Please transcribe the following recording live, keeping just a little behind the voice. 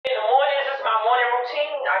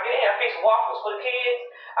routine. I get in, I fix waffles for the kids.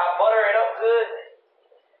 I butter it up good.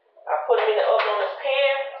 I put them in the oven on this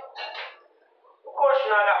pan. Of course, you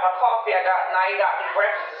know, I got my coffee. Naia got me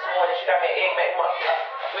breakfast this morning. She got me an Egg McMuffin,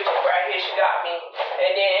 which is right here she got me.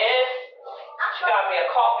 And then she got me a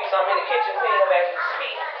coffee, so I'm in the kitchen cleaning up as we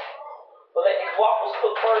speak. But let these waffles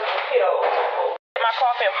cook first and kiddos. My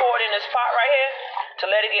coffee and pour it in this pot right here to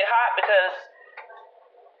let it get hot because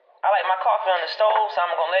I like my coffee on the stove, so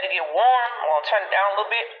I'm gonna let it get warm. I'm gonna turn it down a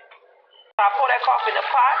little bit. I pour that coffee in the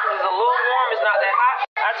pot. It's a little warm. It's not that hot.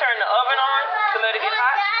 I turn the oven on to let it get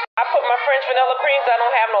hot. I put my French vanilla creams. I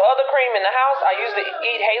don't have no other cream in the house. I usually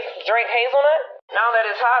drink hazelnut. Now that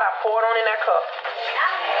it's hot, I pour it on in that cup.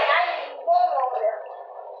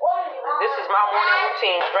 This is my morning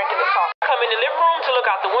routine, drinking this coffee. I come in the living room to look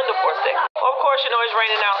out the window for a second. Of course, you know it's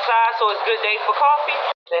raining outside, so it's a good day for coffee.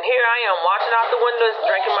 And here I am watching out the windows,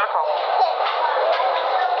 drinking my coffee.